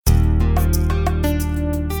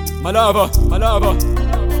My lover, my lover,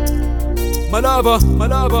 my lover, my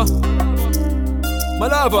lover, my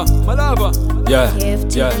lover, my lover. Yeah,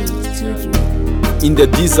 yeah. In the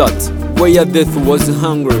desert, where death was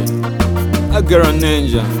hungry, a girl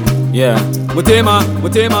ninja. Yeah. Mutima,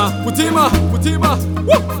 Mutima, Mutima, Mutima.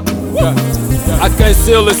 Woo! Yeah. Yeah. I can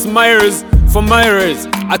see the smiles for my race.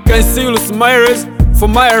 I can see the smiles for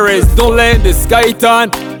my race. Don't let the sky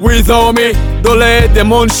turn without me. Don't let the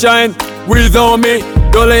moon shine without me.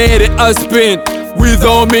 Don't let the earth spin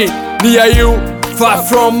without me. Near you, far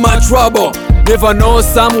from my trouble. Never know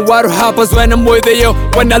what happens when I'm with you.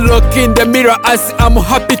 When I look in the mirror, I see I'm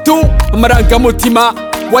happy too. Amarangamutima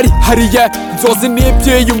wari hariye nzozi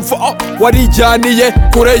n'ibyiyumvo warijyaniye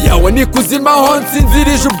kure yawe ni kuzima ho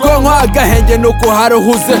nsinzirije ubwonko agahenge nuko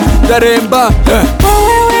haruhuze ndaremba.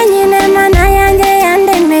 Wowe wenyine mana yanjye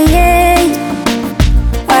yandemeye,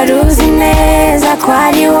 wari uzi neza ko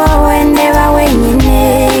ari wowe ndeba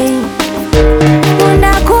wenyine.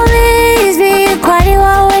 Nkunda kubizi ko ari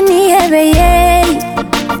wowe nihebeye,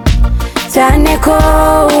 cyane ko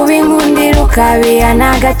ubinkundira ukabiha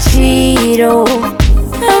n'agaciro.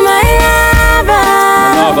 My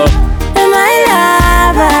lover, my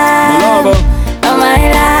lover, my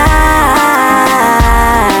love.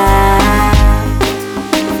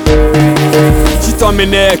 She told me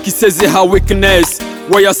neck, he says her weakness,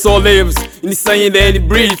 where your soul lives, inside and it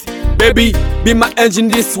breathes. Baby, be my engine,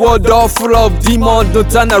 this world all full of demons. Don't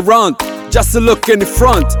turn around, just look in the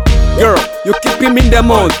front. Girl, you keep him in the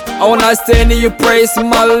mood. I wanna stand in your praise,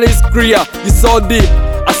 my list clear. You so deep,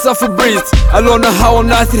 I suffer breeze. I don't know how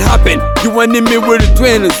nothing happened. You went in me with the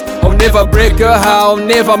twins. I'll never break her heart, I'll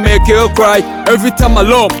never make her cry. Every time I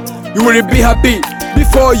love, you will be happy.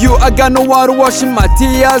 Before you, I got no water washing my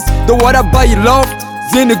tears. The water by your love,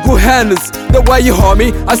 in the good hands. The way you hold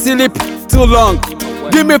me, I sleep too long.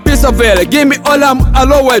 Give me a piece of it, give me all I'm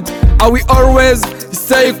allowed. I will always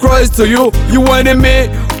stay close to you. You wanted me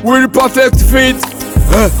with a perfect fit.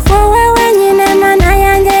 Wowe wenyine mana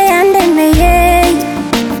yanjye yandemeye,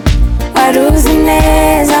 wari uzi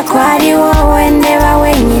neza ko ari wowe ndeba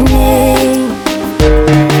wenyine.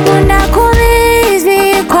 Nkunda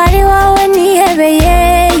kubizi ko ari wowe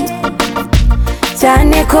nihebeye,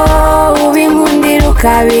 cyane ko ubinkundira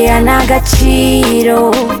ukabiha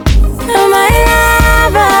n'agaciro. My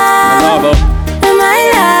lover, my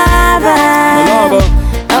lover,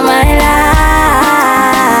 my love.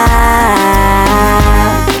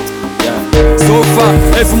 So far,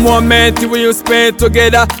 every moment we you spend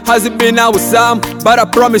together has it been awesome. But I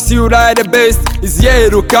promise you that the best is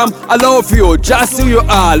yet to come. I love you just who you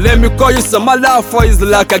are. Let me call you some. My love for you is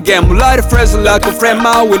like a game, like a friend, like a friend.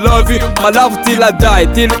 I will love you, my love till I die,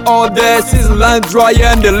 till all the season line dry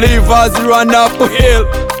and the rivers run up a hill.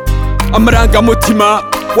 Amarangamutima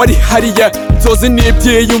wari hariye nzozi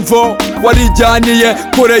n'ibyiyumvo warijyaniye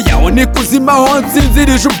kure yawe ni kuzima ho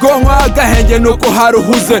nsinzirije ubwonko agahenge nuko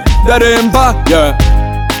haruhuze ndaremba.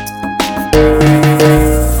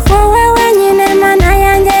 Wowe wenyine mana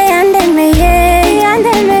yanjye yandemeye,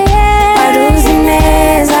 wari uzi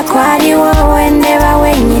neza ko ari wowe ndeba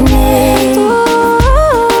wenyine.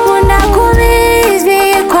 Nkunda kubizi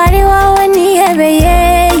ko ari wowe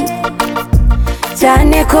nihebeye,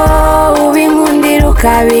 cyane ko ubinkundira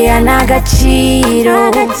ukabiha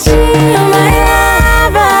n'agaciro. My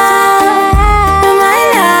lover, my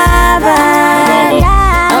lover,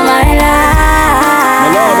 my love.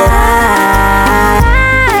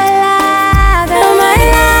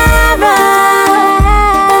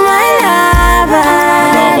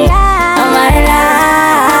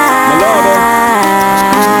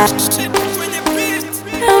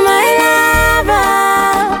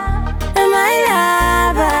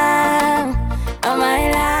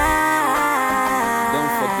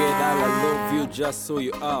 Don't forget that I love you just so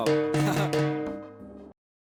you are.